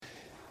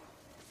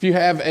If you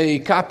have a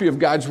copy of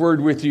God's Word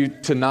with you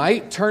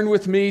tonight, turn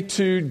with me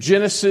to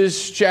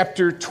Genesis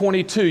chapter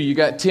 22. You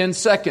got 10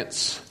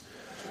 seconds.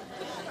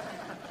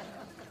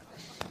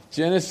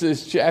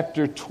 Genesis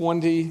chapter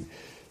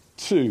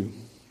 22.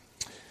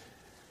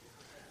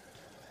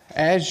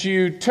 As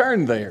you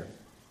turn there,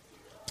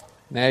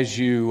 and as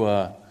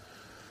you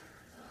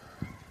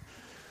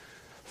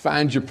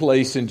find your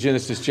place in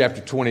Genesis chapter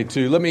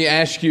 22, let me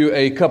ask you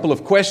a couple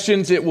of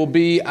questions. It will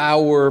be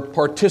our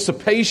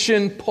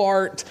participation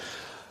part,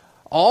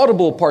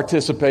 audible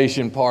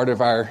participation part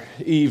of our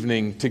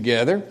evening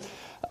together.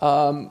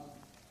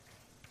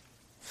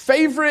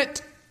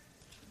 Favorite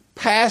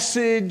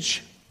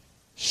passage,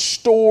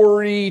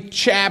 story,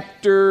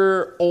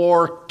 chapter,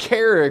 or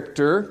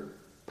character,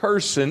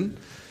 person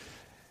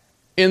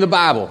in the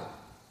Bible?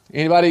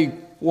 Anybody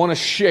want to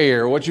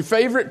share what your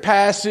favorite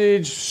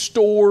passage,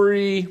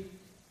 story,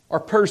 or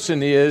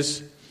person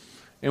is?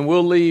 And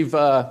we'll leave,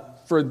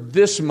 for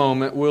this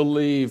moment,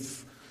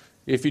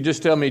 if you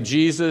just tell me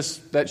Jesus,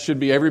 that should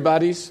be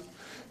everybody's.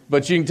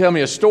 But you can tell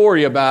me a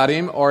story about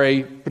him or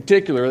a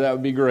particular, that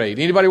would be great.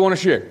 Anybody want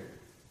to share?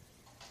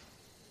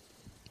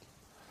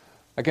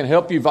 I can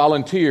help you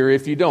volunteer.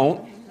 If you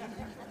don't,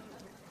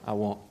 I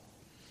won't.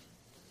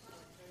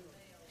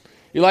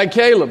 You like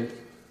Caleb?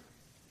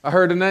 I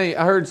heard a name.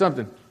 I heard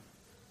something.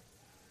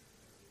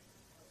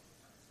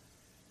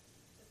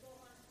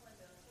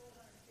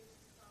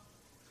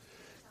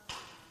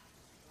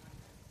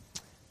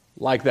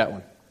 Like that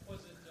one.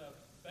 Was it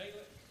Balak, the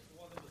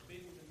one that was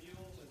beating the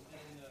mules, and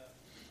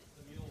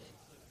the mules?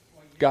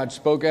 God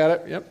spoke at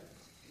it.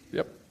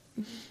 Yep.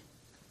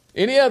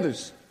 Any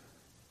others?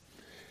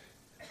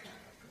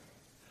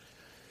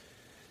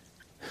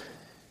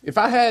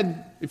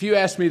 If you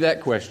asked me that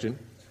question,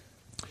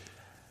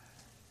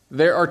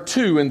 there are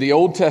two in the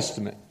Old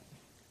Testament.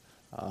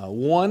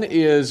 One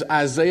is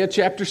Isaiah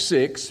chapter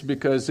 6,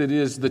 because it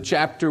is the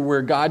chapter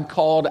where God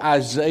called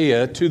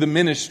Isaiah to the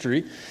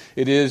ministry.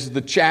 It is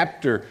the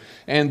chapter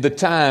and the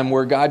time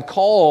where God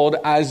called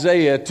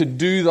Isaiah to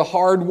do the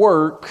hard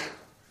work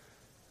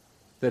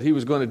that he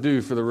was going to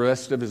do for the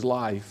rest of his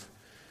life.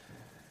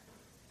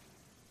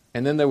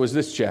 And then there was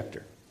this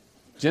chapter.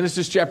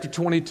 Genesis chapter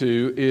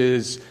 22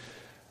 is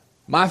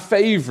my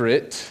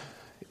favorite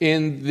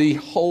in the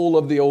whole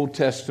of the Old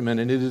Testament,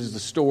 and it is the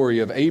story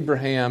of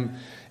Abraham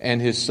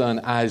and his son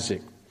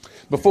Isaac.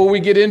 Before we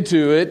get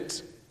into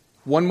it,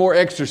 one more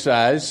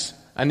exercise.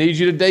 I need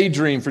you to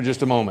daydream for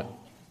just a moment.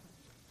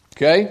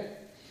 Okay?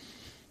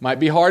 Might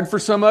be hard for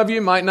some of you,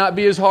 might not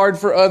be as hard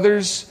for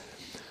others.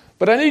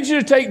 But I need you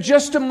to take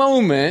just a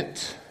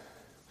moment,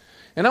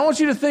 and I want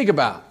you to think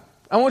about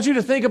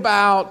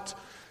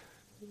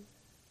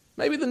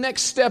maybe the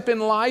next step in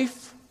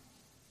life,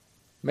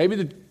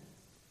 maybe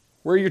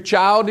where your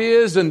child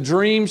is and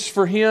dreams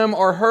for him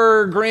or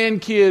her,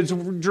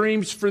 grandkids,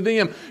 dreams for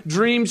them,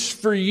 dreams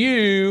for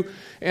you.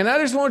 And I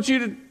just want you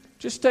to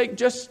just take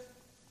just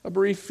a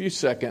brief few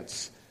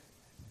seconds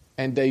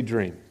and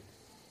daydream.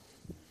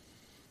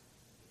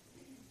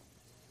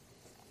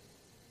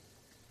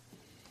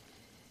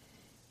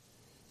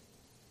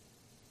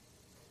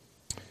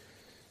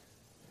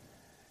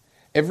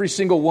 Every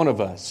single one of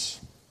us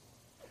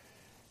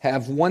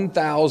have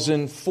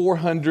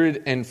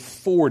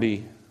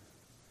 1,440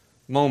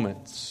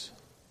 moments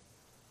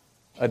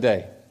a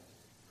day.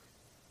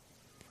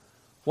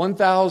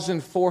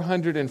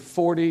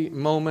 1,440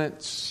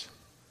 moments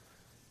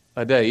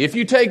a day. If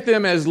you take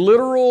them as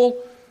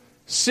literal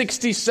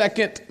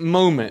 60-second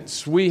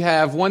moments, we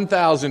have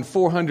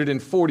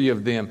 1,440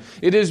 of them.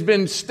 It has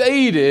been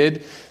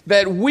stated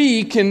that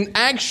we can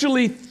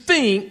actually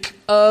think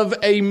of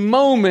a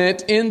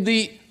moment in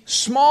the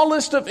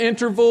smallest of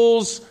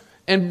intervals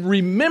and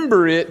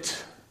remember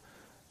it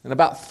in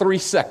about 3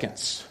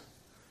 seconds.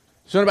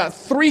 So in about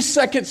 3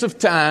 seconds of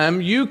time,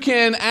 you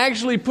can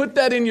actually put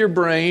that in your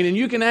brain and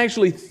you can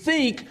actually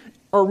think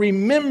or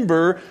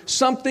remember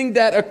something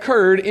that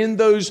occurred in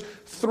those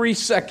 3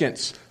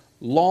 seconds,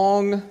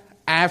 long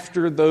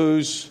after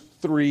those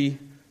 3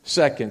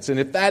 seconds. And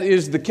if that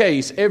is the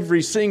case,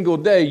 every single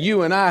day,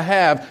 you and I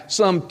have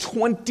some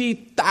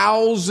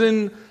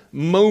 20,000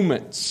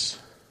 moments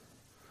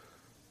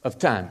of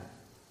time.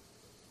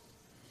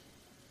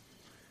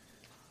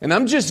 And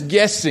I'm just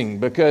guessing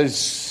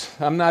because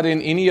I'm not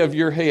in any of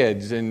your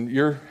heads, and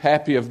you're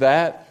happy of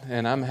that,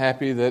 and I'm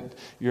happy that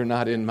you're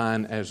not in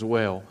mine as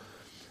well.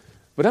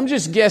 But I'm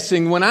just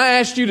guessing, when I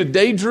asked you to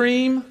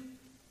daydream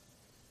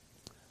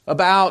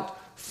about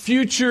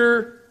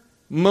future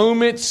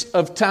moments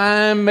of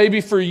time,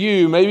 maybe for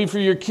you, maybe for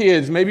your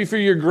kids, maybe for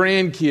your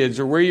grandkids,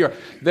 or where you are,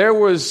 there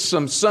was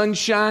some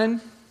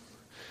sunshine.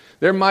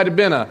 There might have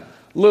been a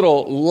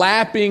little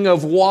lapping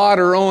of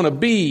water on a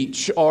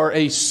beach or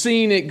a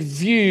scenic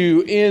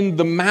view in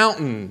the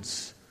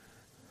mountains.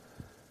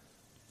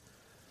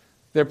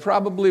 There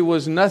probably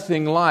was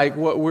nothing like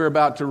what we're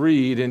about to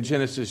read in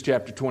Genesis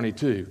chapter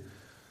 22.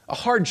 A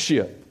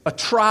hardship, a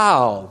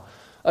trial,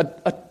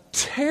 a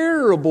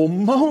terrible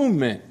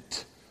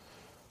moment.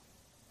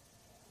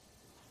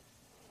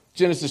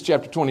 Genesis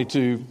chapter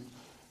 22,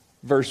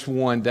 verse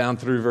 1 down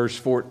through verse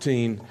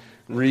 14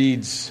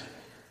 reads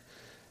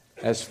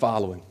as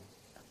following.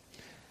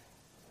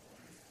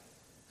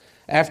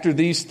 After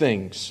these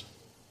things,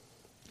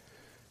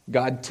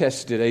 God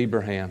tested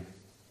Abraham.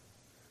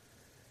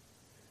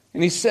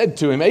 And he said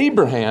to him,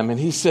 Abraham, and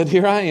he said,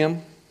 Here I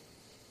am.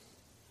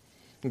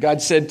 And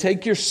God said,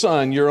 Take your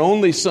son, your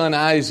only son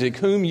Isaac,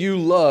 whom you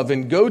love,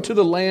 and go to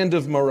the land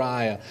of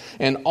Moriah,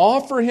 and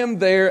offer him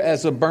there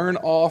as a burnt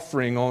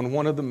offering on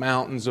one of the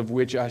mountains of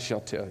which I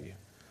shall tell you.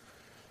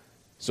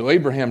 So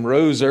Abraham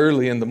rose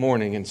early in the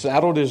morning and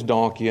saddled his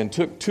donkey and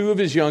took 2 of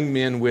his young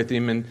men with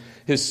him and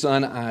his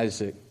son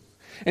Isaac.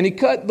 And he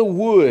cut the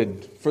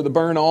wood for the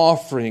burnt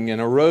offering and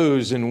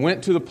arose and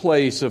went to the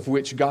place of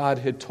which God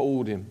had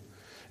told him.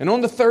 And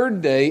on the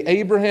 3rd day,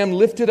 Abraham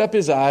lifted up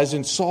his eyes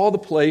and saw the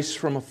place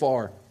from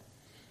afar.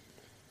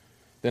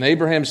 Then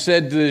Abraham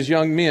said to his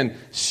young men,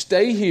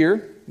 Stay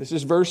here. This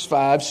is verse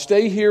 5.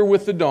 Stay here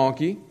with the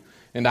donkey,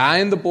 and I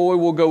and the boy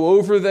will go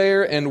over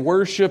there and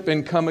worship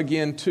and come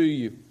again to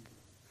you.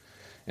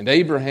 And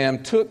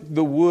Abraham took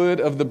the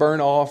wood of the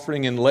burnt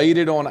offering and laid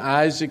it on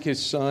Isaac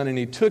his son, and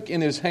he took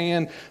in his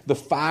hand the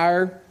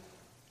fire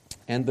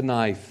and the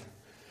knife.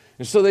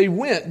 And so they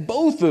went,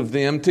 both of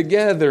them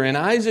together, and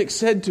Isaac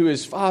said to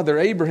his father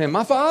Abraham,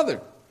 My father.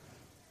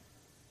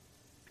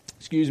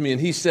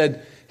 And he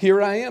said,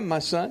 Here I am, my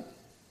son.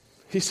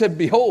 He said,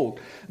 Behold,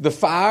 the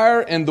fire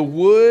and the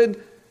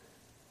wood,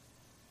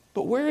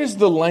 but where is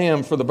the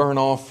lamb for the burnt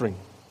offering?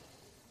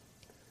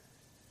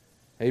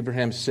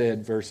 Abraham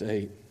said, verse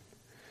 8,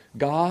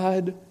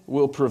 God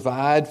will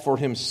provide for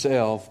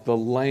himself the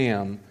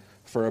lamb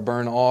for a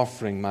burnt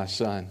offering, my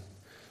son.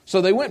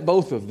 So they went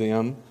both of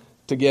them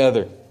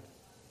together.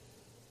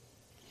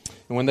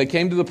 And when they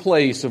came to the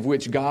place of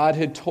which God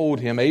had told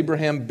him,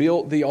 Abraham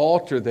built the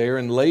altar there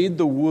and laid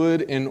the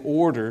wood in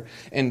order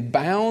and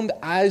bound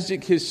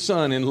Isaac his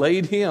son and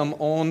laid him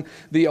on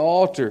the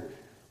altar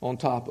on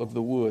top of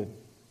the wood.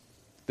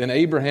 Then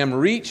Abraham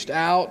reached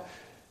out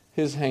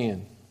his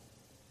hand,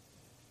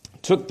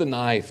 took the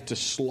knife to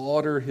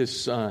slaughter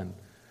his son.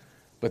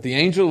 But the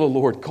angel of the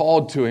Lord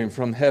called to him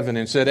from heaven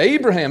and said,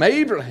 Abraham,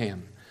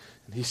 Abraham.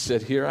 And he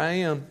said, Here I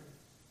am.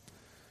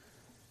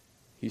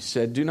 He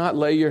said, Do not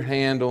lay your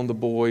hand on the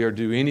boy or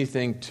do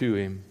anything to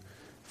him,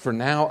 for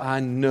now I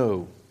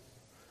know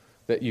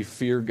that you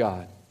fear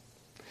God,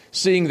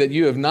 seeing that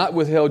you have not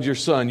withheld your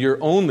son, your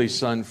only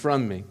son,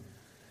 from me.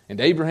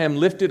 And Abraham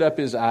lifted up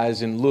his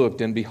eyes and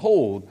looked, and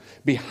behold,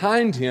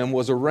 behind him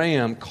was a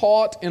ram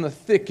caught in a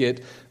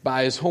thicket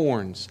by his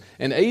horns.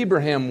 And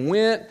Abraham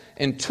went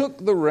and took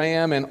the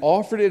ram and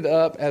offered it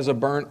up as a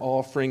burnt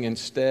offering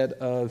instead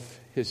of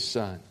his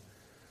son.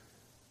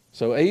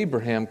 So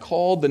Abraham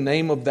called the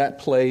name of that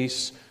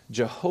place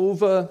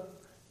Jehovah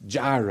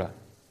Jireh.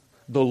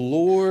 The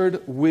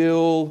Lord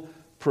will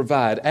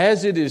provide.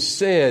 As it is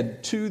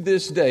said to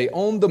this day,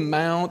 on the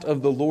mount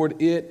of the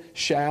Lord it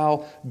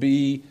shall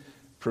be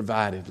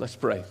provided. Let's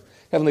pray.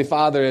 Heavenly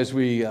Father, as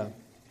we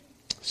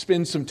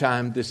spend some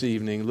time this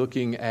evening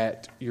looking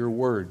at your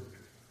word,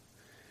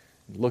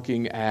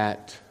 looking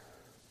at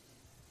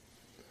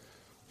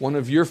one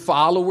of your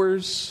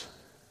followers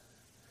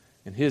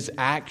and his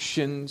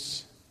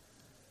actions,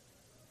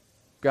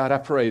 God, I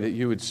pray that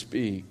you would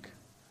speak.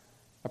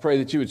 I pray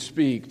that you would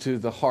speak to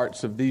the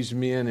hearts of these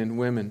men and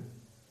women,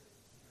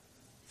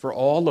 for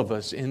all of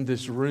us in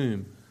this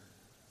room,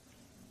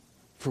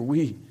 for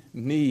we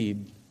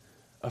need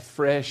a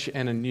fresh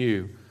and a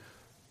new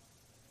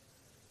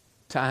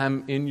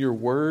time in your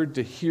word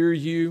to hear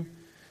you,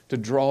 to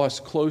draw us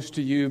close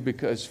to you,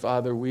 because,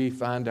 Father, we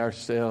find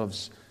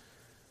ourselves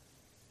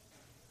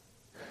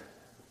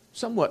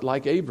somewhat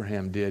like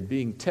Abraham did,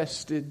 being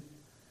tested,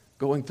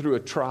 going through a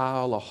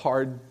trial, a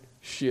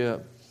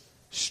hardship,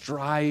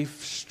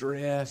 strife,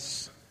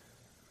 stress.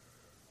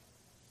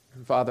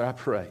 And Father, I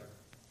pray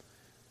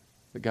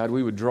that, God,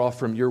 we would draw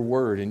from your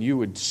word and you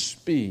would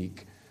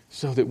speak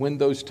so that when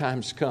those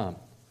times come,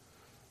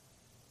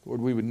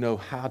 Lord, we would know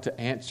how to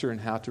answer and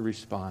how to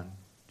respond,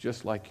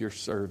 just like your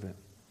servant,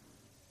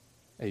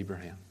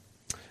 Abraham.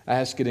 I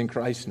ask it in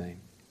Christ's name.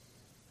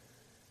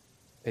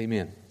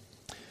 Amen.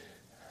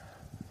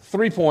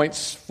 3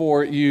 points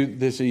for you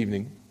this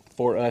evening,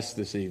 for us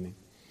this evening.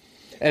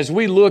 As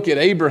we look at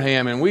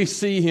Abraham and we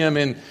see him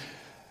in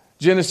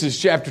Genesis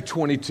chapter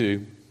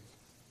 22,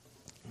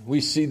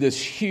 we see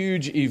this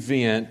huge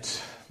event.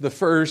 The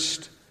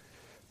first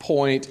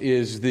point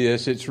is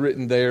this. It's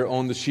written there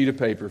on the sheet of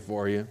paper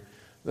for you.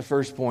 The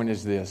first point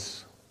is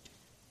this.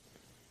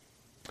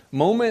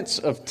 Moments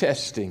of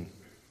testing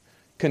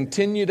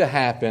continue to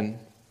happen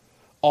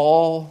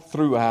all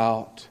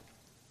throughout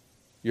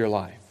your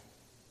life.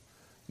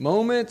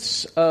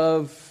 Moments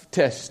of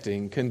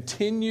testing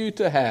continue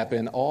to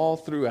happen all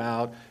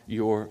throughout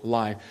your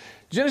life.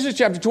 Genesis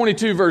chapter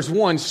 22 verse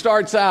 1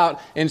 starts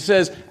out and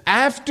says,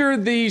 after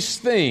these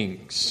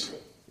things.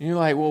 And you're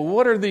like, well,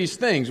 what are these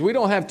things? We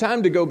don't have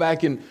time to go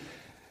back and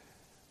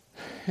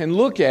and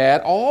look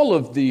at all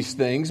of these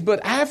things,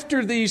 but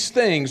after these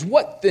things,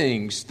 what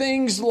things?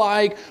 Things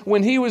like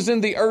when he was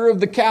in the Ur of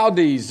the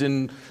Chaldees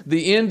in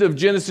the end of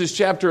Genesis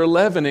chapter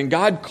 11, and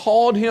God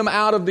called him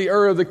out of the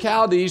Ur of the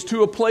Chaldees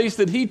to a place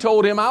that he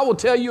told him, I will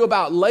tell you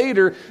about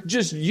later,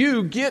 just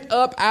you get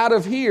up out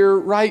of here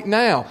right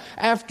now.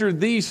 After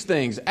these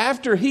things,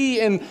 after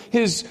he and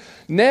his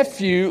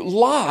nephew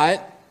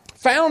Lot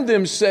found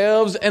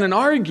themselves in an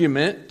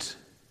argument.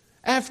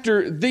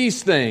 After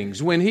these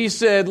things, when he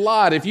said,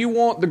 Lot, if you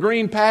want the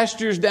green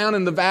pastures down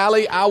in the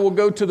valley, I will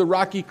go to the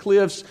rocky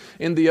cliffs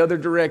in the other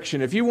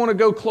direction. If you want to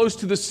go close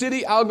to the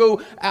city, I'll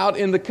go out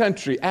in the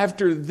country.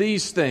 After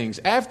these things,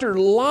 after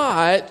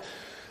Lot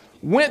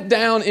went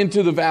down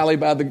into the valley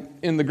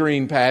in the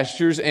green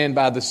pastures and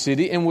by the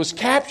city and was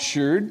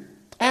captured,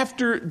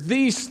 after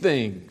these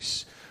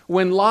things,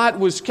 when Lot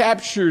was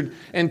captured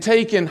and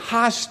taken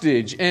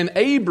hostage, and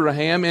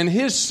Abraham and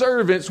his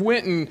servants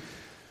went and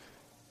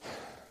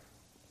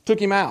took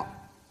him out,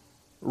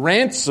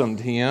 ransomed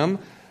him,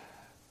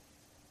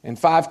 and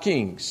 5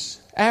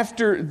 kings.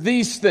 After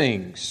these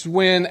things,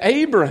 when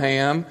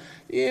Abraham,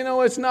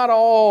 it's not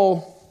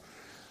all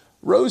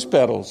rose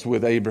petals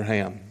with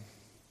Abraham,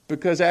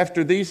 because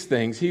after these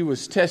things, he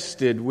was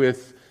tested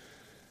with,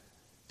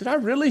 did I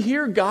really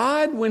hear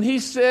God when he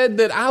said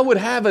that I would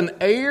have an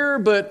heir,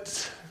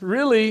 but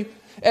really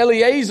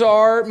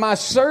Eleazar, my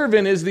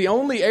servant, is the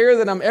only heir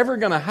that I'm ever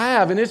going to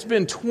have. And it's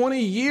been 20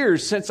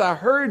 years since I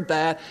heard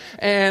that.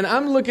 And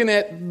I'm looking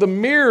at the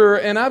mirror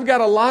and I've got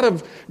a lot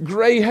of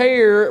gray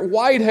hair,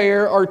 white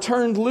hair, or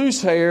turned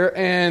loose hair.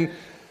 And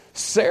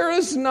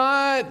Sarah's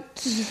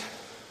not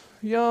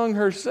young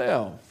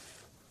herself.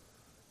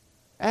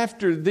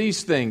 After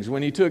these things,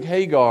 when he took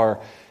Hagar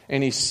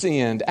and he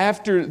sinned.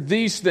 After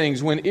these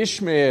things, when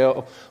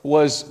Ishmael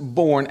was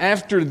born.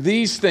 After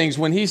these things,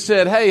 when he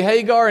said, hey,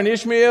 Hagar and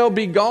Ishmael,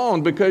 be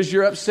gone because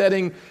you're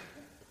upsetting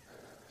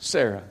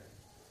Sarah.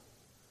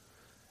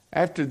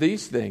 After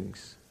these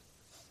things,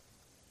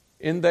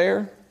 in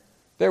there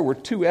were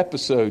 2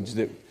 episodes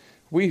that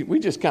we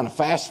just kind of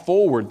fast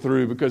forward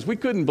through because we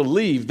couldn't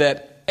believe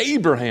that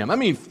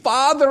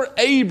Father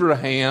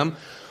Abraham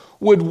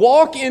would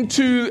walk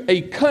into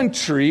a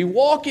country,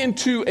 walk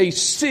into a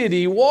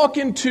city, walk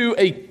into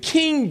a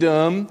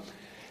kingdom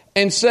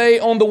and say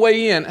on the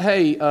way in,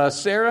 hey,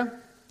 Sarah,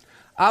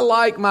 I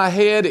like my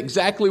head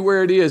exactly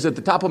where it is at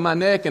the top of my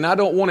neck and I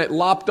don't want it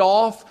lopped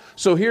off.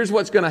 So here's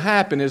what's going to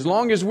happen. As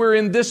long as we're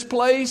in this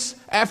place,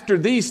 after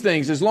these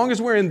things, as long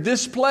as we're in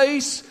this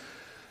place,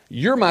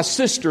 you're my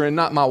sister and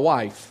not my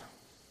wife.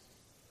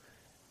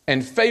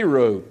 And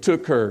Pharaoh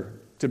took her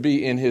to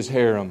be in his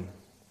harem.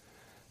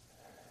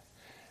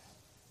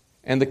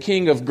 And the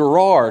king of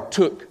Gerar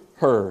took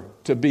her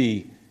to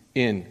be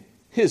in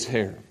his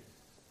harem.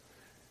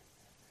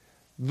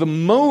 The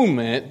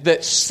moment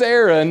that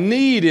Sarah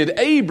needed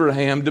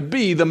Abraham to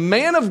be the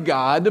man of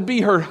God, to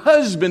be her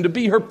husband, to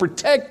be her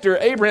protector,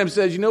 Abraham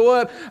says, you know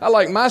what? I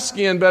like my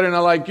skin better than I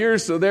like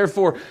yours, so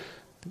therefore,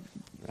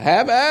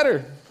 have at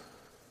her.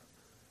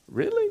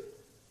 Really?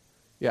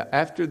 Yeah,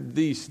 after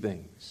these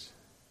things,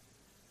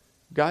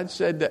 God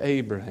said to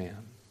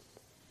Abraham,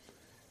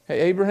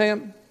 hey,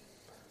 Abraham,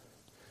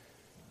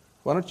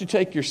 why don't you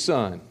take your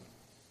son?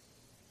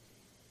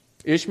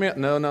 Ishmael?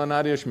 No,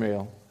 not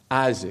Ishmael.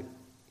 Isaac,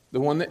 the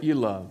one that you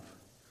love.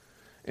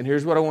 And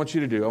here's what I want you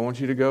to do. I want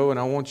you to go and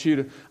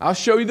I'll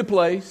show you the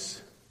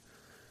place,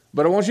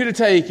 but I want you to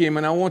take him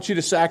and I want you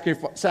to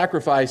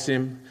sacrifice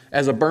him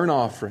as a burnt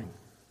offering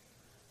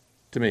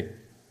to me.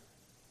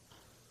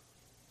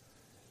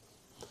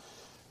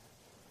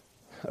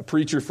 A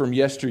preacher from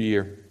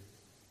yesteryear,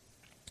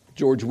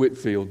 George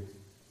Whitefield,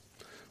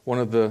 one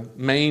of the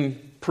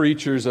main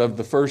preachers of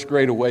the First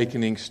Great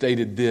Awakening,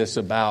 stated this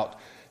about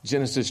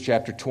Genesis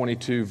chapter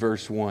 22,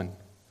 verse 1.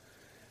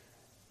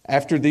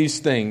 After these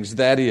things,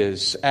 that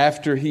is,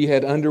 after he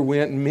had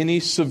underwent many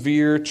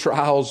severe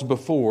trials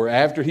before,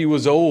 after he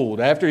was old,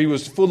 after he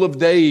was full of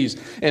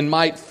days, and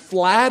might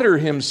flatter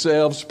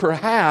himself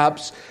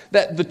perhaps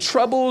that the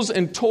troubles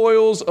and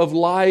toils of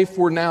life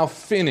were now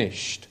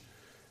finished.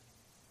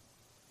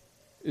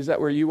 Is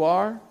that where you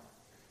are?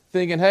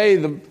 Thinking, hey,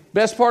 the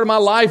best part of my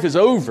life is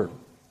over.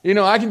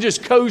 I can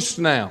just coast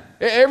now.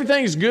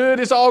 Everything's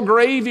good. It's all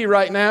gravy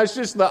right now. It's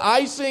just the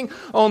icing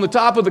on the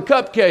top of the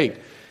cupcake.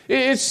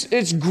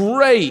 It's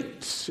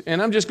great.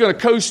 And I'm just going to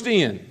coast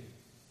in.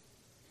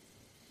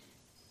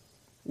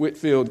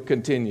 Whitefield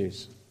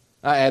continues.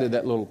 I added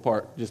that little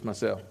part just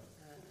myself.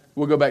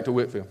 We'll go back to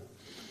Whitefield.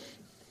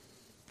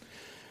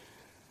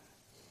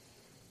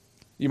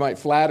 He might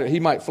flatter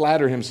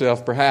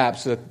himself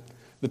perhaps that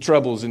the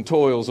troubles and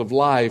toils of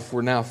life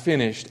were now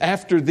finished.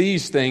 After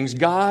these things,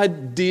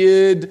 God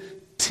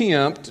did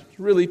tempt,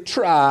 really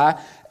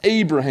try,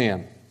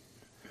 Abraham.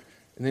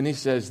 And then he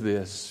says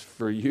this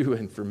for you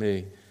and for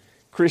me.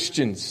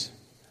 Christians,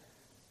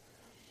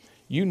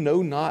 you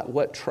know not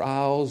what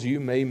trials you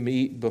may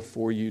meet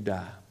before you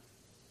die.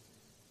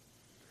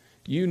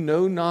 You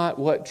know not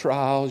what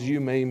trials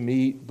you may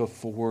meet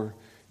before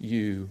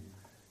you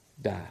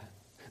die.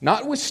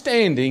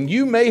 Notwithstanding,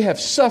 you may have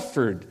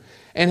suffered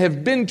and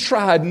have been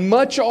tried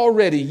much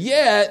already,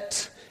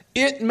 yet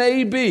it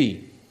may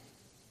be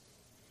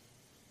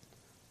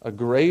a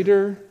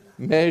greater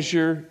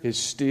measure is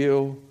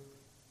still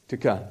to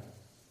come,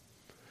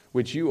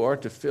 which you are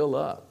to fill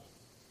up.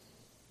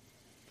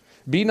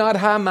 Be not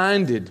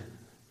high-minded,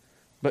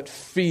 but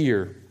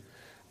fear.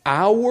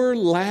 Our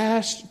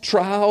last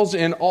trials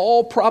in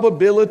all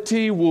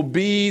probability will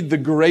be the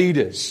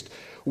greatest.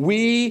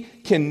 We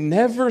can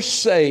never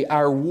say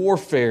our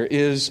warfare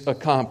is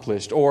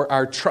accomplished or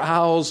our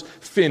trials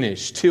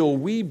finished till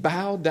we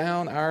bow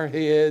down our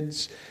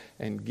heads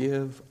and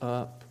give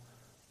up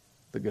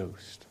the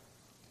ghost.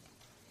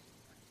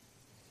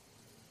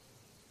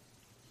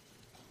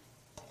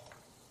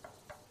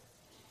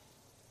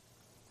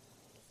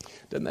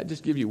 Doesn't that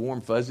just give you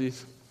warm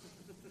fuzzies?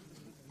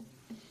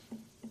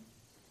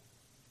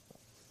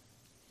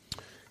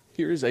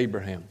 Here is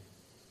Abraham,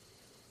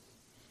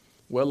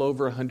 well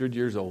over 100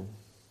 years old,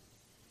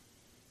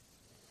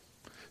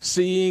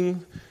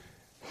 seeing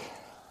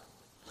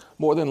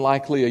more than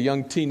likely a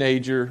young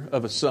teenager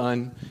of a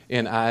son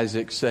in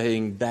Isaac,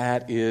 saying,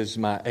 "That is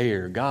my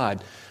heir."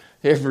 God,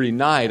 every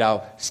night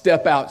I'll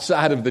step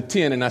outside of the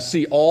tent and I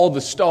see all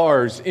the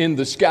stars in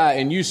the sky,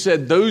 and you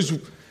said those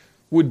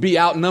would be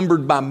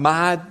outnumbered by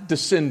my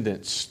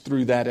descendants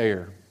through that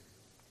heir.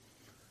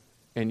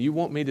 And you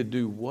want me to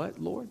do what,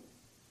 Lord?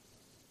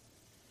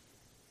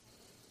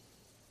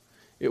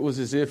 It was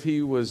as if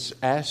he was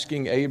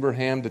asking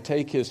Abraham to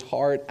take his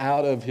heart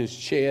out of his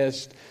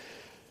chest,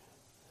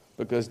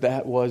 because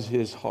that was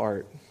his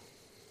heart.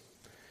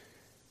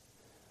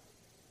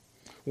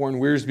 Warren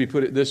Wiersbe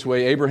put it this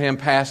way: Abraham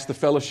passed the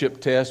fellowship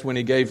test when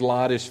he gave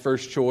Lot his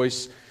first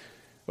choice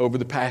over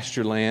the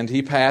pasture land.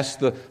 He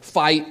passed the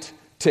fight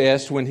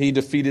test when he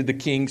defeated the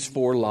kings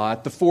for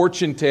Lot. The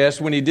fortune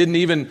test when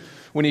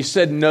he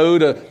said no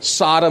to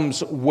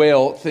Sodom's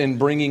wealth in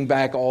bringing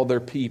back all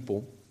their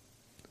people.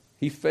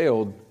 He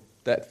failed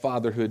that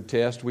fatherhood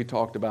test. We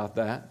talked about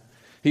that.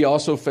 He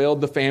also failed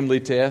the family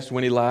test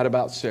when he lied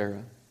about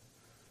Sarah.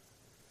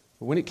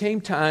 But when it came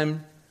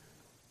time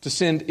to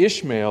send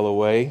Ishmael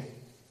away,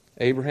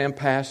 Abraham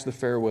passed the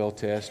farewell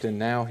test, and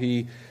now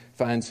he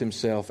finds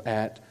himself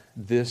at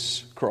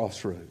this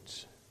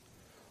crossroads.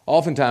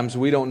 Oftentimes,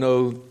 we don't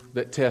know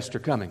that tests are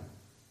coming.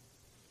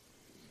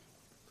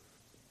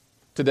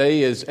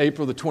 Today is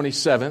April the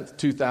 27th,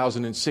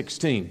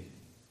 2016.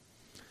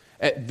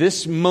 At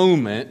this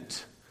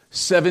moment,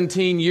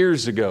 17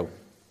 years ago,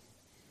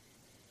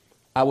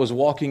 I was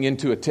walking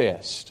into a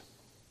test.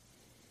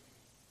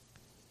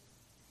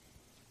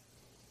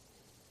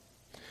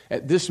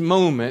 At this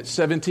moment,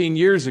 17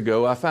 years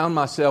ago, I found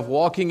myself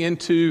walking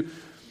into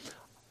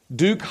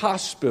Duke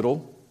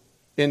Hospital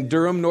in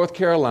Durham, North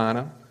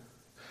Carolina,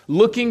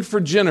 looking for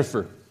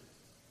Jennifer.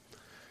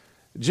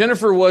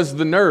 Jennifer was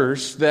the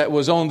nurse that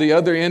was on the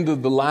other end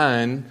of the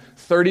line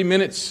 30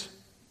 minutes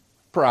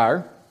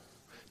prior,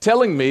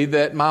 telling me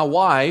that my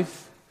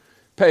wife,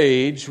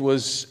 Paige,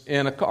 was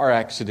in a car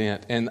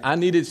accident, and I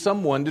needed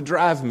someone to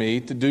drive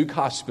me to Duke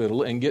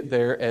Hospital and get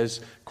there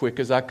as quick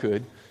as I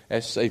could,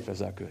 as safe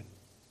as I could.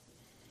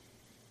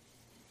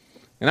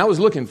 And I was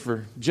looking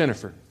for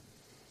Jennifer.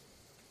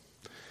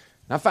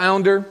 I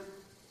found her,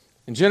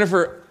 and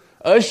Jennifer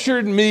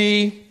ushered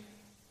me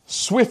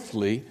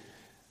swiftly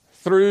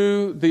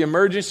through the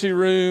emergency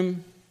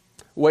room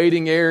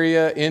waiting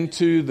area,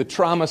 into the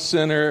trauma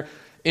center,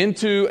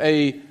 into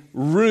a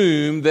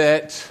room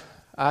that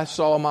I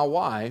saw my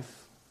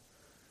wife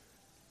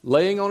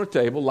lying on a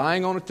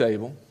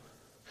table,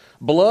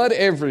 blood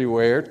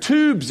everywhere,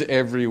 tubes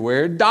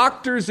everywhere,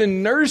 doctors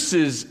and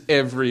nurses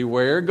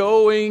everywhere,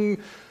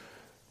 going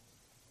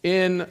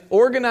in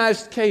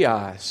organized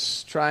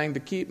chaos, trying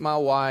to keep my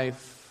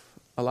wife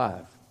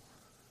alive.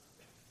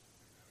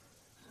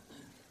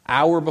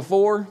 Hour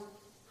before,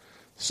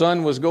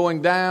 sun was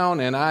going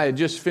down, and I had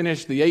just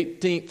finished the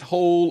 18th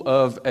hole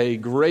of a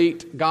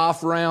great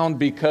golf round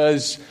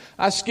because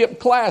I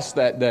skipped class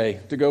that day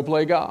to go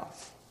play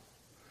golf.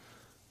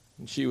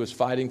 And she was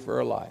fighting for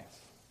her life.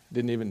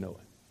 Didn't even know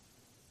it.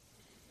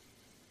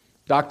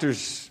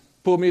 Doctors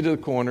pulled me to the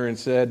corner and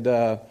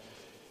said,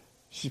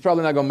 she's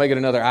probably not going to make it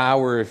another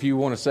hour. If you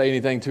want to say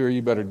anything to her,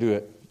 you better do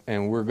it.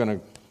 And we're going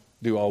to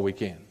do all we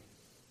can.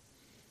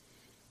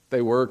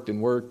 They worked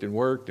and worked and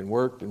worked and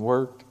worked and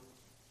worked.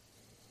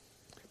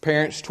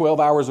 Parents 12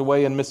 hours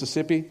away in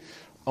Mississippi,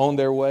 on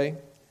their way.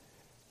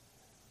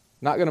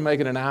 Not going to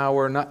make it an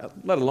hour,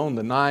 not let alone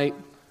the night.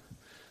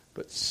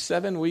 But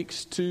 7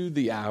 weeks to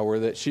the hour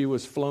that she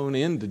was flown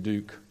into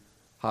Duke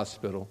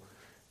Hospital,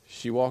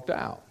 she walked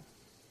out.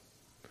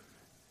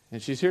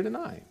 And she's here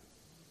tonight.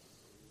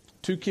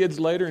 2 kids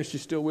later, and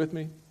she's still with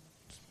me.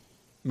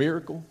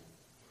 Miracle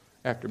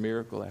after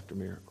miracle after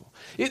miracle.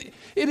 It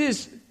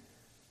is,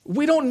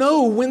 we don't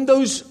know when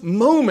those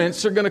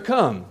moments are going to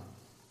come.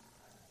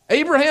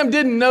 Abraham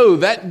didn't know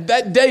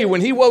that day when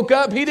he woke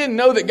up, he didn't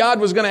know that God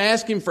was going to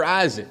ask him for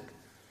Isaac.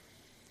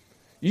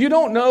 You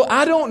don't know,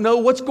 I don't know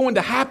what's going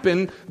to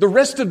happen the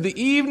rest of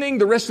the evening,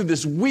 the rest of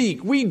this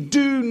week. We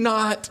do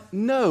not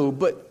know,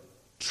 but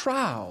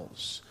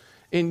trials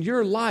in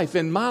your life,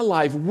 in my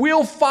life,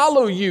 will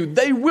follow you.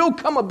 They will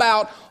come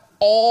about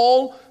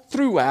all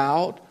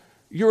throughout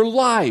your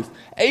life.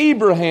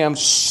 Abraham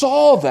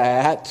saw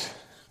that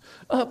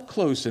up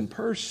close and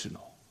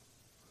personal.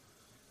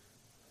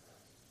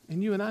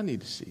 And you and I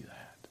need to see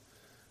that.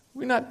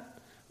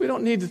 We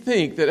don't need to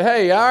think that,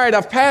 hey, all right,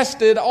 I've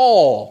passed it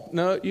all.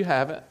 No, you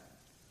haven't.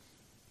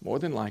 More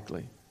than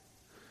likely.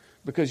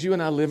 Because you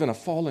and I live in a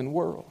fallen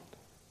world.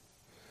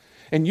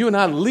 And you and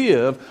I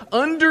live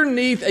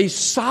underneath a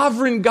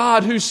sovereign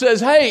God who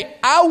says, hey,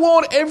 I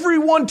want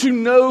everyone to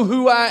know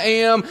who I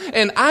am,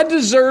 and I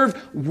deserve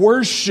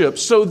worship.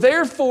 So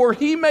therefore,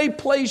 He may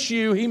place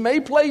you, He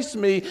may place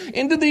me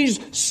into these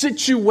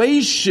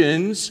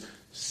situations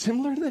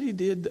similar that He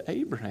did to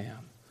Abraham.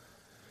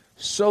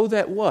 So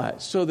that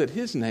what? So that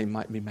His name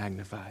might be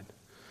magnified.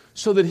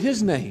 So that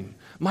His name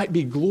might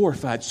be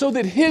glorified. So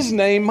that His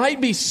name might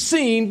be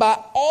seen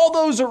by all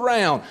those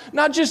around.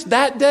 Not just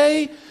that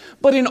day,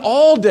 but in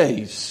all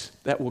days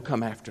that will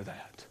come after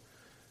that.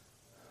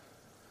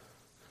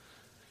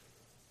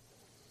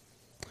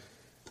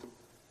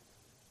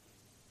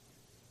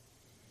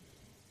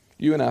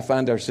 You and I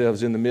find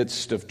ourselves in the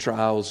midst of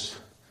trials.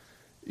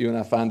 You and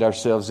I find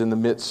ourselves in the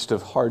midst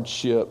of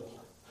hardship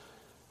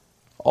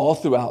all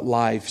throughout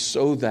life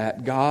so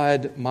that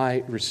God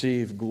might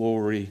receive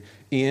glory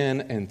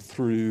in and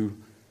through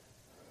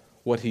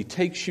what He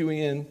takes you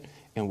in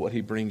and what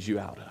He brings you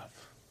out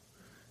of.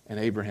 And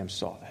Abraham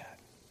saw that.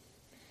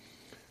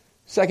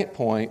 Second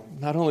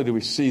point, not only do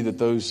we see that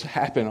those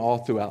happen all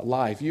throughout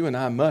life, you and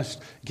I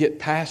must get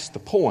past the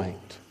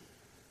point.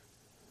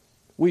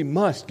 We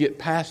must get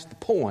past the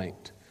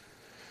point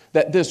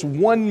that this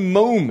one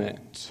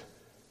moment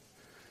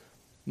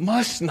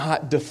must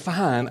not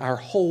define our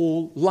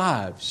whole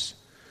lives.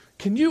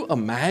 Can you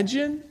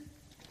imagine?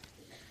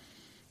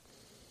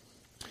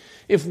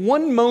 If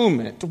one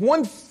moment,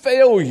 one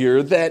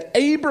failure that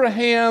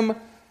Abraham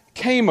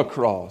came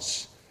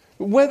across,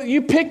 whether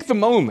you pick the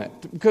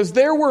moment, because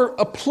there were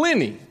a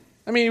plenty.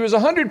 I mean, he was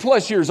 100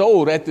 plus years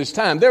old at this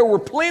time. There were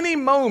plenty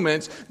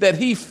moments that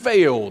he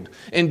failed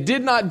and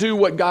did not do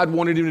what God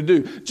wanted him to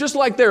do. Just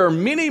like there are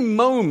many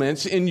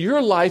moments in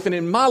your life and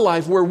in my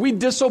life where we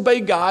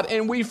disobey God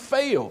and we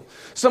fail.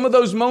 Some of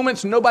those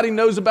moments nobody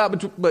knows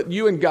about but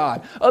you and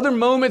God. Other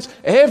moments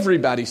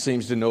everybody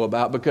seems to know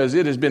about because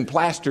it has been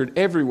plastered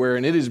everywhere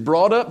and it is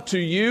brought up to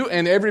you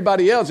and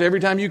everybody else every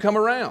time you come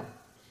around.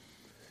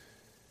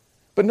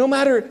 But no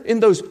matter in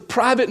those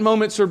private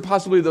moments or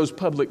possibly those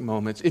public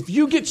moments, if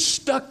you get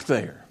stuck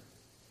there,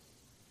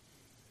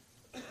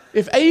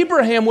 if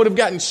Abraham would have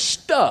gotten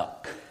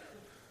stuck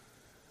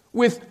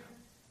with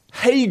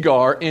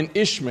Hagar and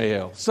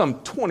Ishmael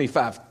some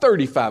 25,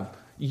 35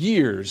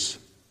 years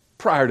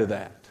prior to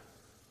that,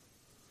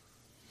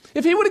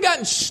 if he would have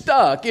gotten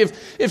stuck,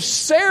 if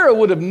Sarah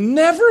would have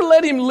never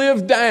let him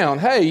live down,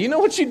 hey, you know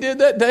what you did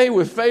that day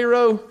with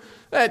Pharaoh,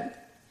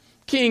 that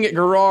king at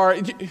Gerar,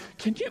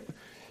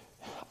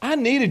 I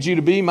needed you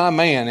to be my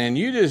man, and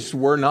you just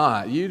were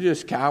not. You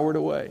just cowered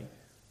away.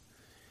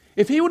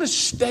 If he would have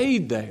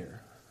stayed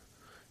there,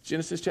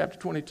 Genesis chapter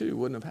 22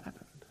 wouldn't have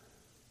happened.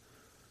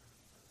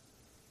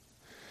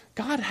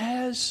 God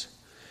has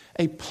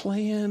a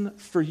plan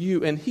for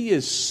you, and He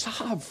is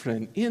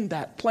sovereign in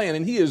that plan,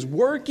 and He is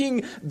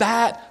working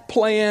that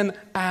plan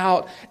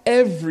out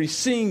every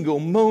single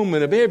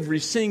moment of every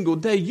single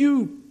day.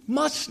 You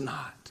must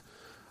not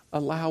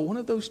allow one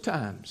of those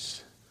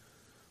times,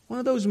 one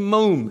of those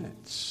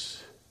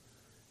moments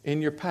in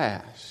your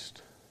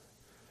past.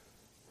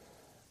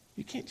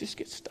 You can't just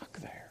get stuck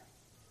there.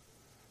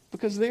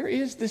 Because there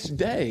is this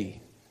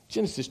day,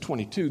 Genesis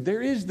 22,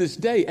 there is this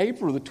day,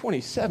 April the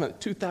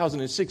 27th,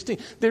 2016.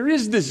 There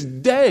is this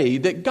day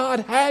that God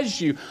has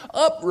you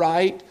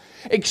upright,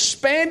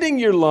 expanding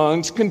your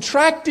lungs,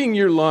 contracting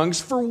your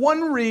lungs for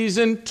one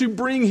reason, to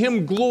bring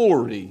Him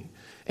glory.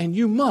 And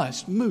you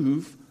must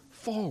move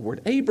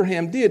forward.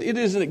 Abraham did. It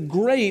is a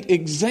great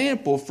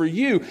example for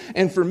you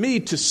and for me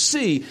to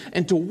see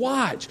and to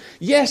watch.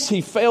 Yes,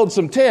 he failed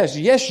some tests.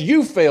 Yes,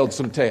 you failed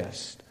some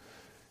tests.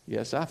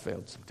 Yes, I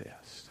failed some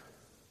tests.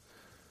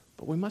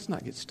 But we must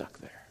not get stuck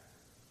there.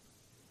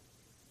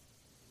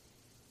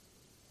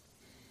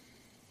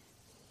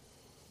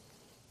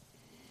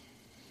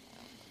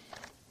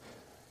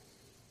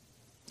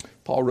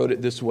 Paul wrote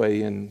it this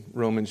way in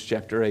Romans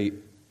chapter 8,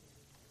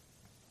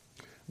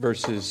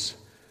 verses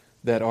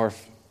that are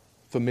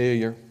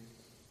familiar,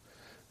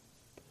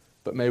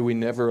 but may we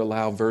never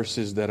allow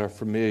verses that are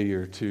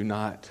familiar to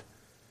not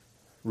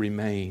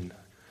remain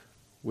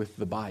with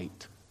the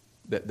bite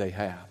that they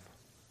have.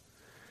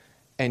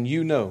 And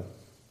you know,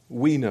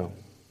 we know,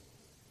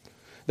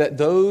 that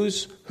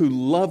those who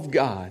love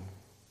God,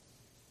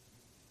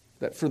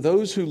 that for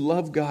those who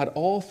love God,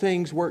 all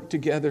things work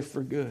together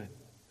for good.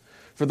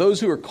 For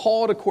those who are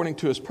called according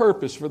to His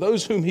purpose, for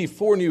those whom He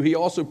foreknew, He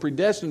also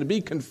predestined to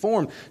be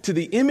conformed to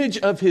the image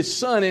of His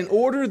Son, in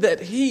order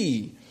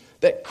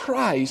that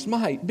Christ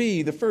might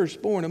be the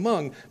firstborn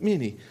among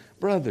many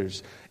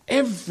brothers.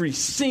 Every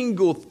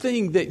single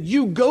thing that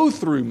you go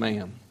through,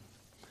 ma'am,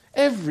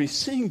 every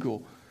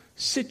single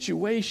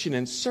situation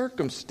and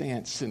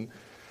circumstance and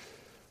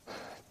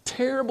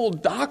terrible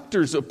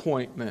doctor's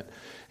appointment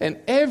and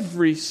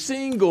every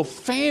single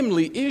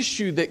family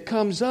issue that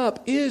comes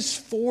up is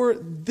for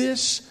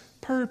this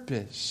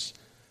purpose,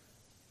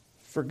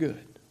 for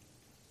good.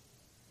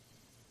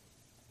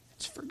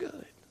 It's for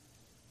good.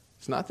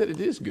 It's not that it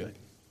is good,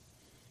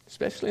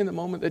 especially in the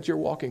moment that you're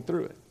walking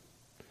through it.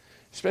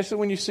 Especially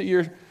when you see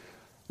your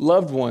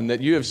loved one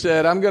that you have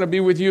said, I'm going to be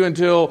with you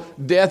until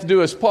death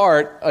do us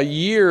part, a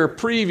year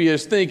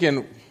previous,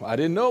 thinking, I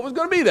didn't know it was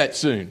going to be that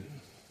soon.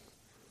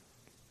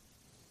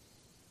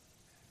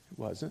 It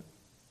wasn't.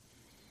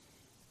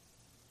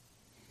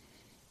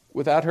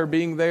 Without her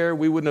being there,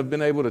 we wouldn't have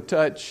been able to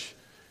touch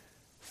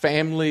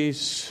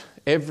families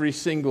every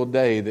single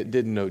day that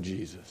didn't know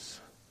Jesus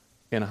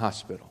in a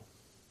hospital.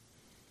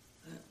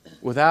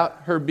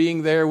 Without her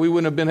being there,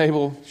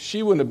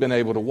 she wouldn't have been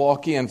able to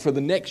walk in for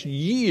the next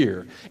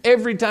year.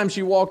 Every time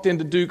she walked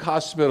into Duke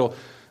Hospital,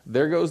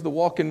 there goes the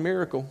walking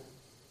miracle.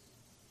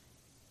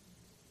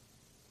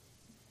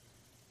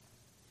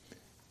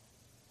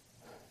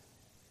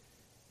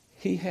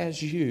 He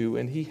has you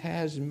and He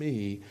has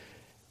me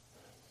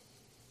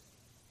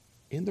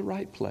in the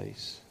right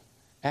place,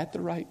 at the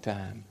right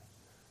time,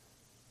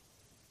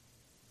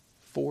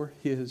 for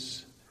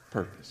His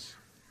purpose.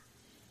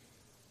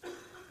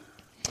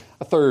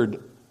 A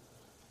third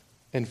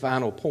and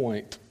final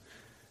point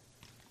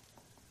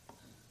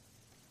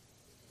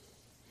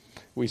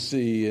we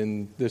see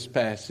in this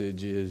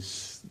passage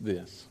is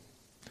this.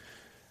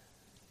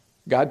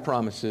 God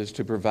promises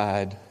to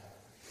provide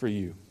for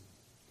you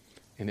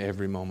in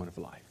every moment of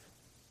life.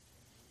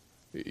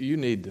 You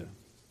need to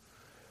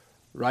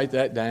write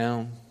that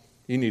down.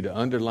 You need to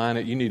underline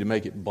it. You need to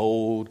make it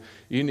bold.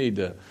 You need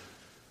to,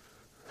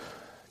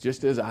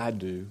 just as I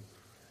do,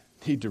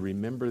 need to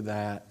remember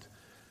that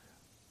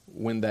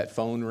when that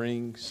phone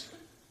rings,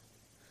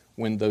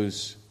 when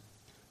those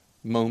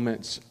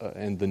moments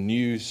and the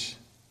news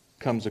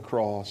comes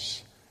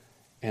across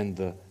and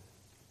the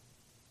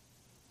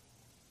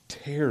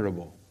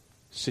terrible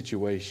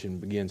situation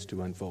begins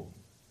to unfold.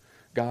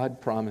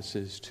 God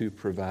promises to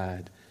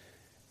provide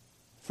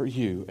for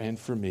you and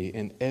for me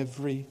in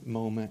every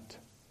moment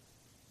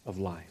of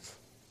life.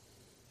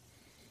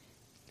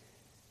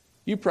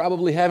 You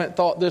probably haven't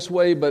thought this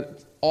way,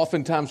 but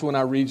oftentimes when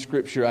I read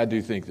Scripture, I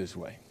do think this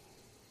way.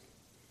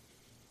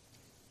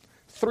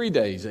 3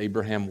 days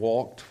Abraham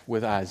walked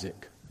with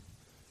Isaac.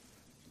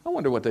 I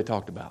wonder what they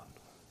talked about.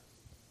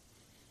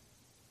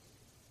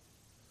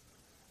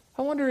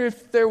 I wonder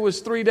if there was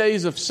 3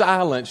 days of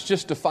silence,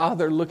 just a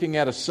father looking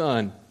at a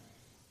son.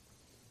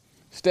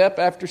 Step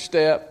after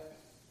step.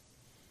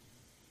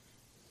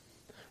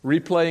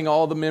 Replaying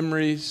all the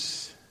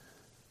memories.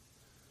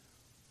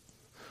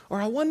 Or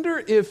I wonder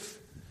if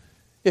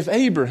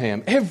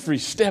Abraham, every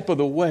step of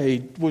the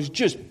way, was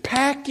just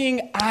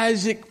packing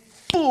Isaac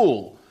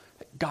full.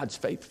 God's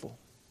faithful.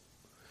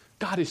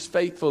 God is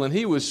faithful. And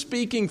He was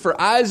speaking for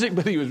Isaac,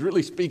 but He was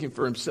really speaking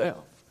for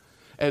Himself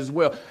as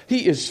well.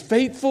 He is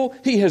faithful.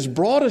 He has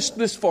brought us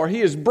this far.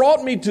 He has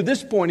brought me to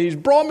this point. He's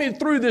brought me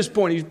through this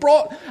point. He's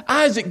brought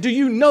Isaac. Do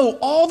you know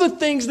all the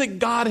things that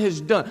God has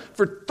done?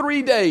 For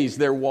 3 days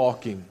they're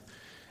walking.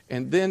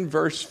 And then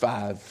verse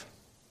 5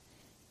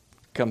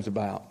 comes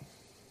about.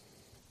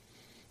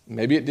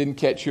 Maybe it didn't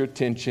catch your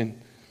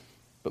attention,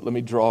 but let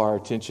me draw our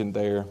attention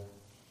there.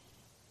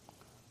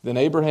 Then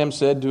Abraham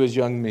said to his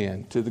young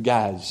men, to the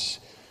guys,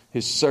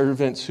 his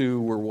servants who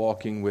were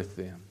walking with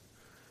them.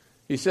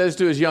 He says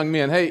to his young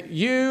men, hey,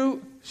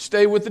 you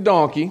stay with the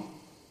donkey.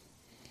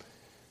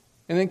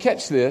 And then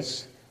catch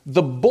this.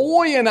 The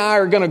boy and I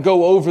are going to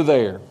go over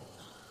there.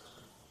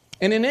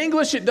 And in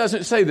English it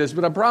doesn't say this,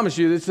 but I promise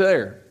you it's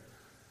there.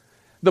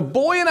 The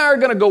boy and I are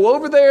going to go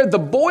over there. The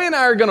boy and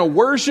I are going to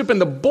worship.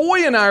 And the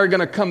boy and I are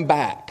going to come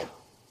back.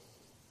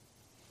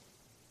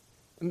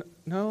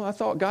 No, I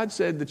thought God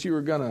said that you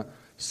were going to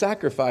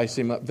sacrifice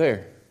him up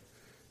there.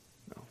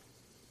 No.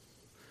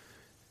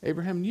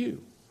 Abraham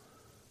knew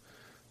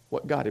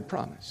what God had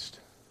promised.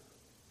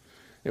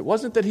 It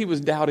wasn't that he was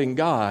doubting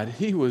God.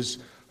 He was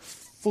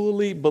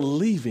fully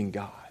believing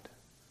God.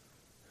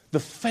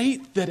 The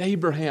faith that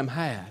Abraham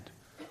had.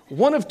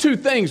 One of two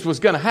things was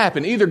going to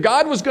happen. Either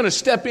God was going to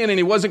step in and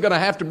he wasn't going to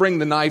have to bring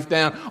the knife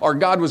down, or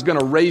God was going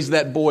to raise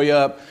that boy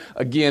up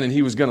again and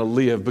he was going to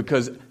live,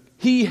 because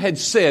he had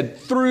said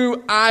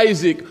through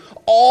Isaac,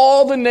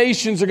 all the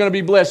nations are going to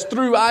be blessed.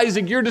 Through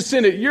Isaac, your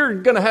descendant, you're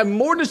going to have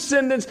more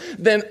descendants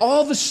than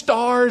all the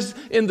stars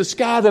in the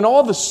sky, than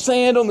all the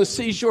sand on the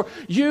seashore.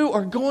 You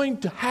are going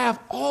to have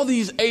all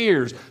these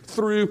heirs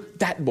through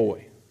that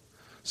boy.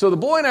 So the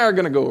boy and I are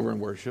going to go over and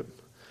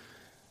worship.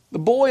 The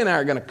boy and I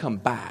are going to come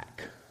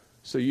back.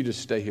 So you just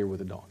stay here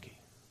with a donkey.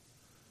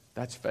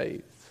 That's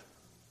faith.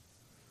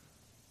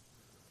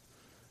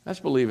 That's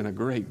believing a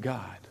great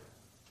God.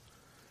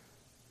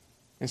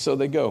 And so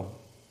they go.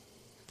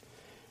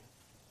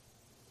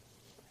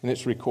 And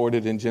it's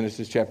recorded in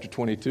Genesis chapter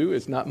 22.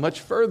 It's not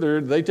much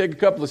further. They take a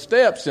couple of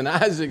steps and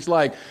Isaac's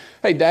like,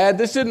 hey, Dad,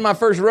 this isn't my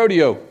first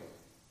rodeo.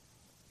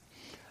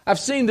 I've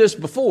seen this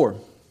before.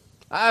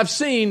 I've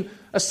seen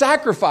a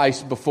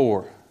sacrifice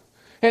before.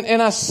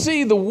 And I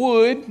see the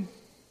wood.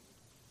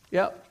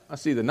 Yep, I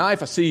see the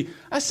knife. I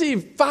see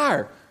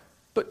fire.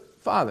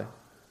 But Father,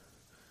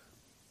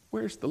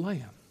 where's the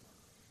lamb?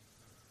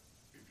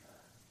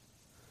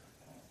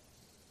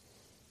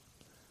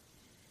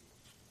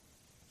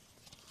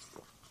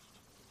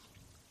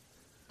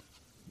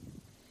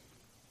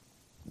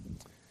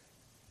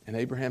 And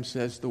Abraham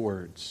says the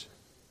words,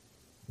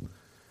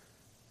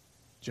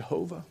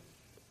 Jehovah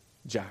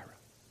Jireh.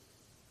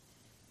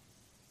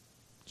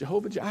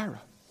 Jehovah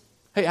Jireh.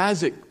 Hey,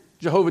 Isaac,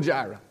 Jehovah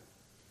Jireh.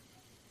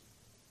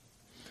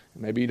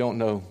 Maybe you don't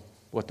know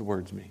what the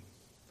words mean.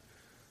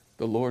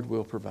 The Lord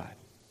will provide.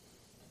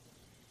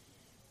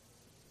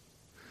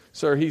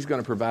 Sir, He's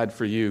going to provide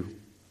for you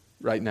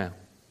right now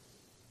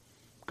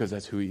because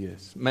that's who He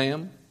is.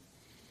 Ma'am,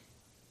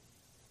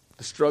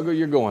 the struggle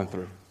you're going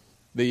through,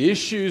 the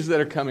issues that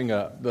are coming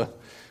up,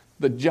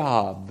 the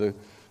job, the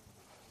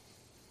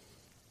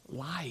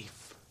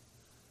life.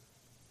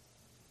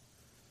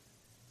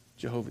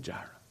 Jehovah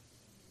Jireh.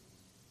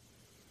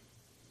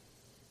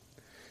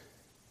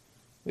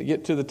 They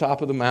get to the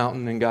top of the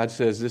mountain and God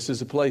says, this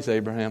is the place,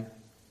 Abraham.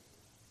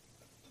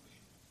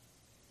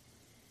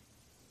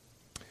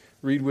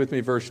 Read with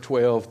me verse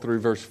 12 through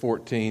verse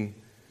 14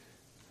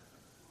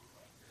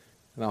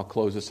 and I'll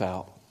close us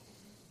out.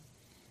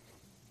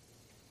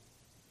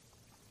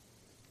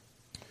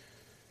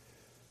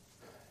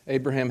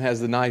 Abraham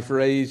has the knife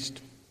raised.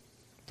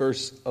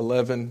 Verse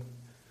 11,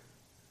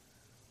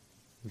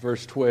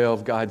 verse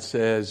 12, God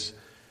says,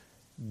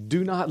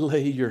 do not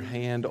lay your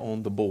hand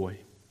on the boy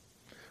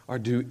or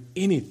do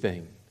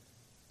anything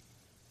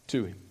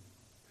to him.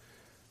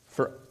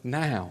 For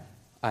now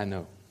I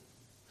know.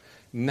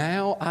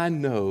 Now I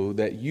know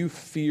that you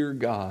fear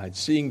God,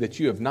 seeing that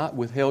you have not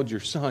withheld your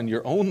son,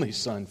 your only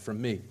son,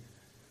 from me.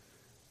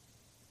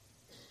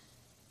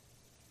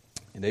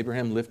 And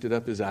Abraham lifted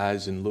up his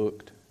eyes and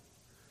looked.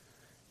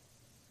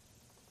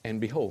 And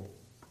behold,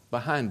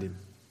 behind him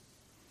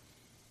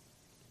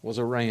was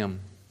a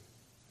ram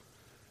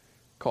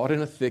caught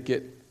in a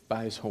thicket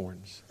by his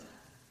horns.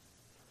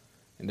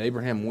 And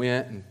Abraham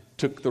went and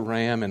took the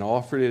ram and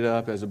offered it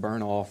up as a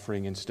burnt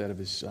offering instead of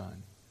his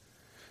son.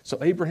 So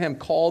Abraham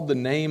called the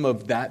name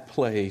of that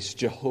place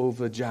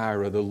Jehovah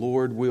Jireh, the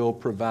Lord will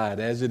provide,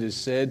 as it is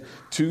said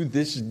to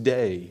this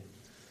day,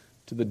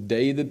 to the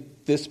day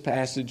that this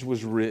passage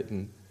was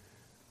written,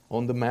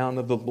 on the mount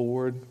of the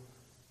Lord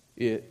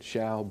it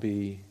shall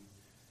be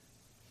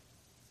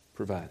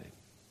provided.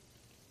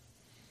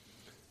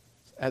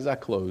 As I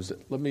close,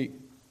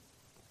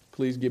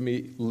 please give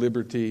me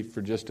liberty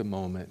for just a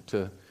moment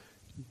to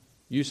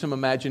use some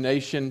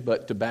imagination,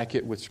 but to back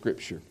it with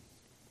Scripture.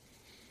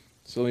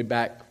 So let me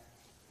back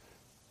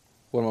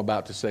what I'm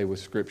about to say with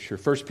Scripture.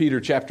 1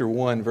 Peter chapter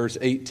 1, verse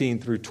 18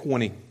 through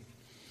 20.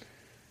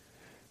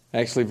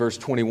 Actually, verse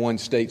 21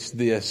 states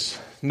this,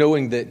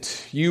 knowing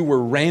that you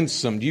were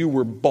ransomed, you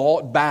were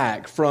bought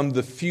back from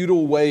the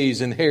futile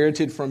ways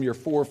inherited from your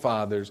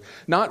forefathers,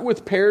 not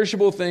with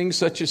perishable things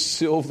such as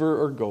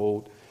silver or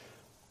gold,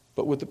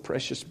 but with the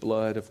precious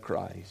blood of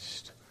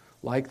Christ,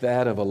 like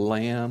that of a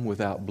lamb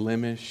without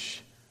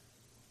blemish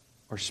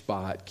or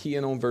spot. Key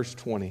in on verse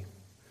 20.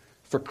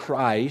 For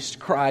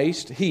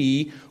Christ,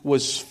 He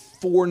was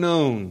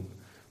foreknown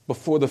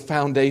before the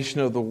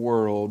foundation of the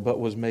world, but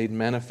was made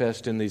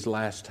manifest in these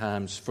last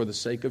times for the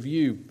sake of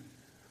you,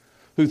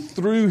 who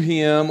through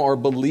Him are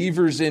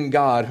believers in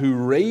God, who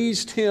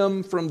raised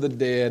Him from the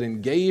dead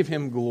and gave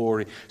Him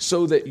glory,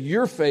 so that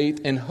your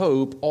faith and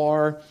hope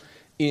are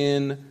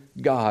in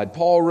God.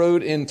 Paul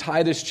wrote in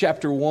Titus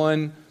chapter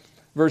 1,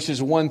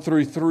 verses 1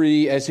 through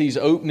 3, as he's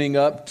opening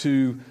up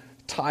to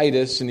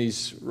Titus and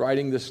he's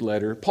writing this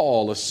letter,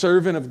 Paul, a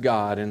servant of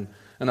God and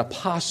an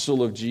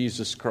apostle of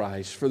Jesus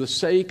Christ, for the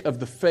sake of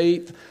the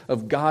faith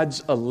of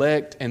God's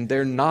elect and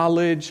their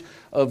knowledge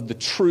of the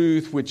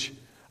truth which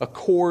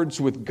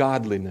accords with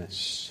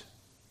godliness.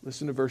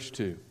 Listen to verse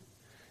 2.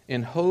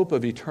 In hope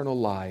of eternal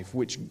life,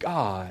 which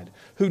God,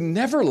 who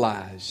never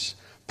lies,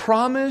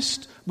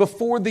 promised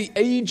before the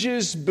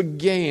ages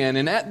began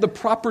and at the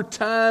proper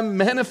time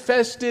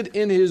manifested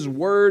in His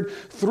word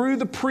through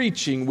the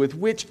preaching with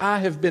which I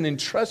have been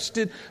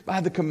entrusted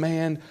by the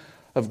command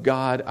of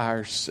God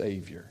our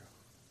Savior.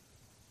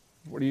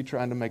 What are you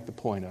trying to make the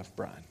point of,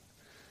 Brian?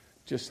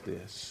 Just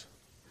this.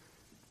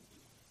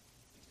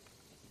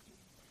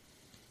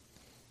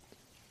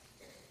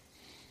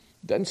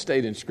 It doesn't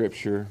state in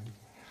Scripture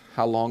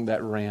how long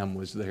that ram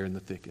was there in the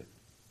thicket.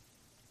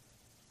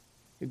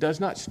 It does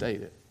not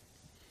state it.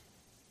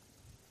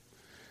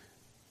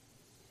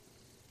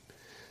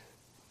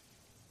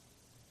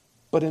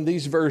 But in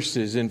these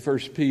verses, in 1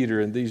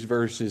 Peter, and these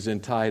verses in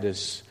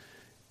Titus,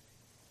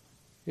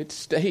 it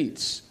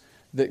states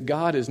that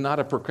God is not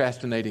a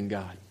procrastinating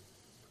God.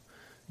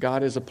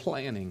 God is a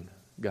planning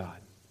God.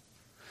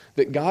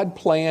 That God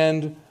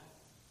planned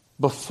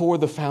before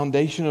the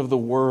foundation of the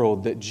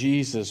world that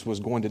Jesus was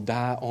going to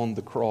die on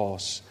the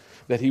cross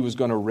that He was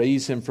going to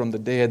raise Him from the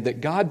dead,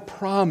 that God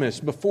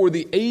promised before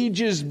the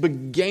ages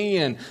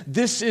began,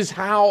 this is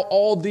how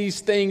all these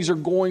things are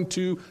going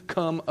to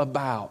come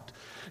about.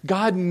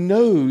 God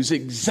knows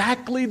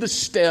exactly the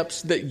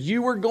steps that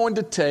you are going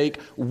to take,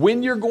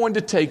 when you're going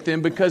to take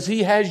them, because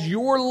He has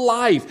your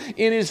life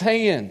in His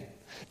hand,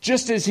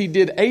 just as He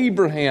did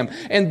Abraham.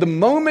 And the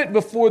moment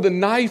before the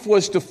knife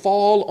was to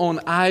fall on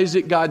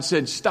Isaac, God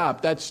said,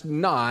 stop, that's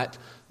not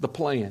the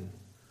plan.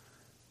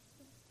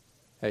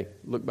 Hey,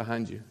 look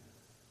behind you.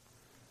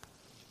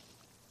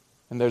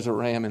 And there's a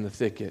ram in the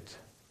thicket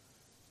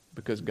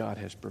because God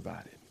has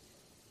provided.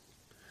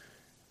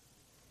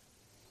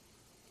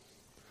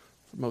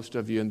 For most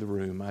of you in the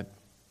room,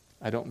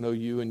 I don't know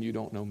you and you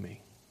don't know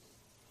me.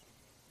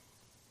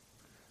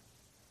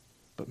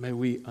 But may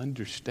we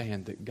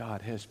understand that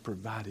God has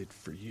provided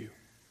for you.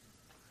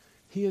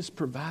 He has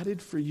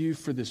provided for you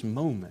for this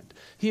moment.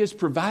 He has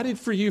provided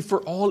for you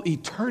for all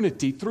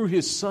eternity through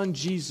His Son,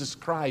 Jesus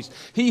Christ.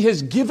 He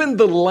has given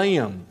the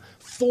Lamb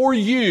for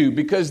you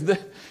because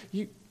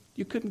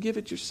you couldn't give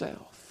it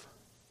yourself.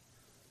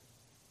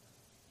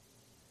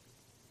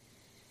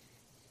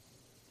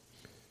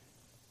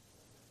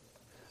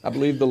 I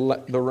believe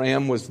the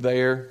ram was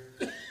there.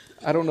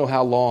 I don't know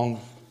how long,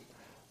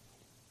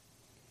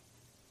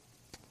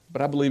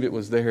 but I believe it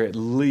was there at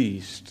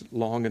least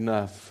long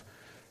enough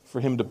for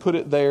Him to put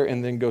it there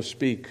and then go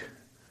speak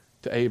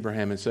to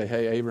Abraham and say,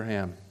 hey,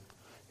 Abraham,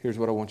 here's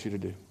what I want you to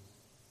do.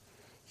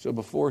 So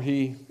before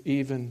He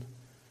even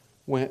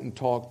went and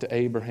talked to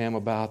Abraham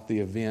about the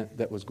event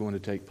that was going to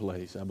take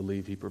place, I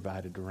believe He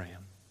provided the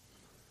ram.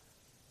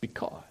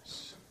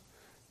 Because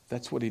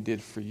that's what He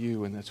did for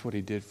you, and that's what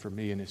He did for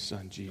me and His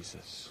Son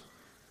Jesus.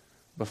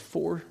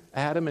 Before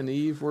Adam and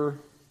Eve were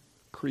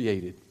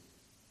created,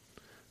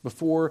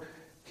 before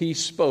He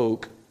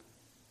spoke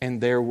and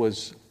there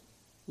was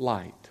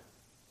light,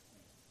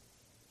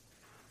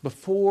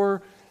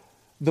 before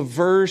the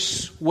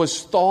verse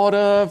was thought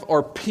of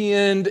or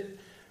penned,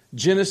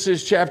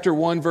 Genesis chapter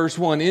 1 verse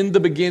 1, in the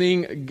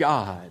beginning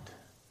God,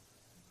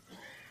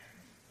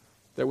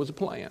 there was a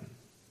plan.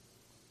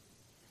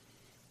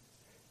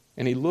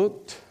 And He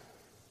looked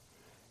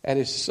at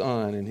His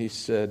Son and He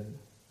said,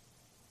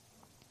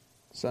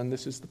 son,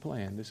 this is the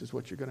plan. This is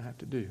what you're going to have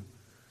to do.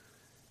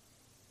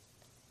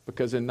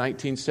 Because in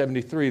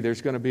 1973,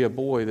 there's going to be a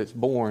boy that's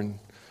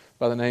born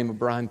by the name of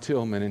Brian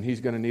Tillman, and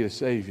he's going to need a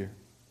Savior.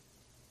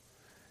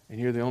 And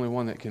you're the only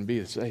one that can be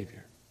a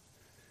Savior.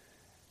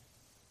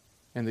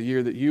 And the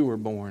year that you were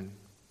born,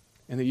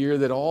 and the year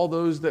that all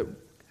those that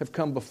have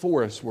come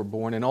before us were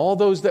born, and all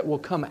those that will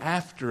come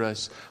after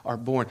us are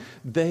born,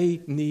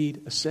 they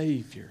need a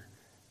Savior.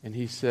 And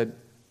He said,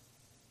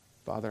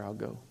 Father, I'll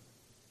go.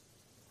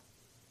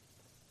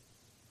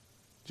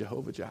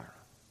 Jehovah Jireh.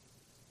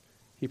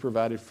 He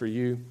provided for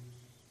you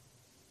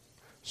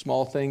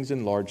small things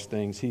and large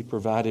things. He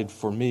provided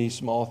for me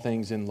small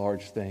things and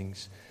large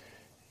things.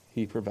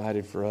 He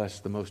provided for us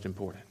the most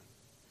important.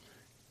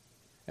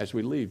 As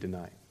we leave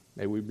tonight,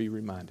 may we be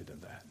reminded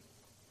of that.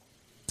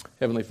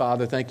 Heavenly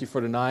Father, thank You for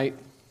tonight.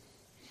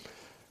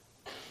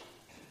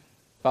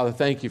 Father,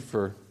 thank You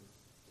for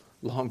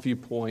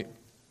Longview Point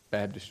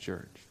Baptist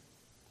Church.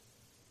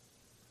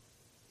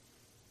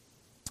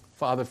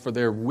 Father, for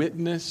their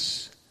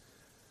witness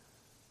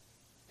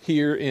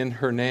here in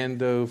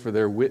Hernando, for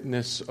their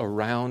witness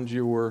around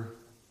Your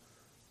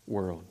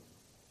world.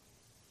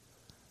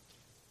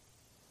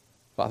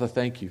 Father,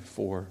 thank You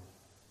for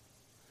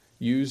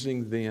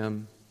using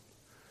them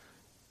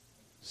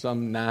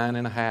some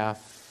 9.5,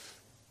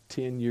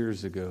 10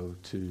 years ago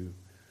to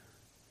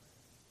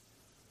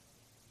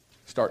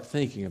start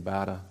thinking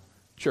about a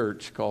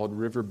church called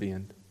River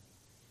Bend.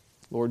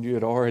 Lord, You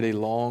had already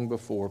long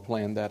before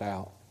planned that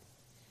out.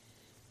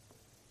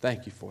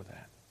 Thank You for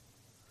that.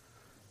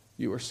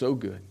 You are so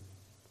good.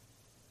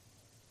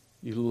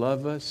 You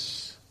love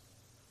us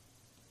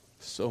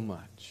so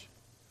much.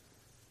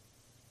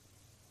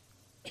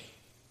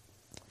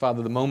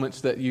 Father, the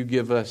moments that You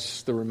give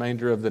us, the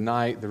remainder of the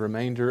night, the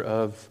remainder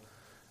of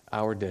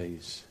our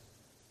days,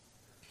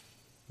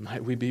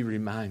 might we be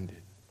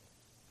reminded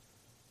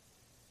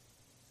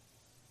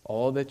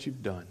all that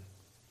You've done,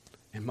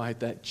 and might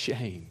that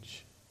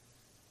change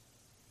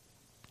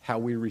how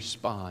we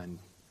respond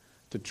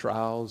to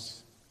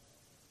trials,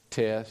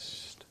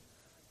 tests,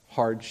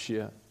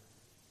 hardship,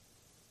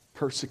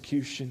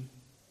 persecution,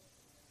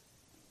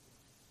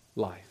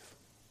 life.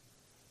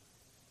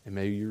 And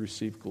may You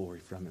receive glory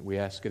from it. We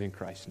ask it in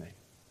Christ's name.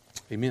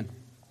 Amen.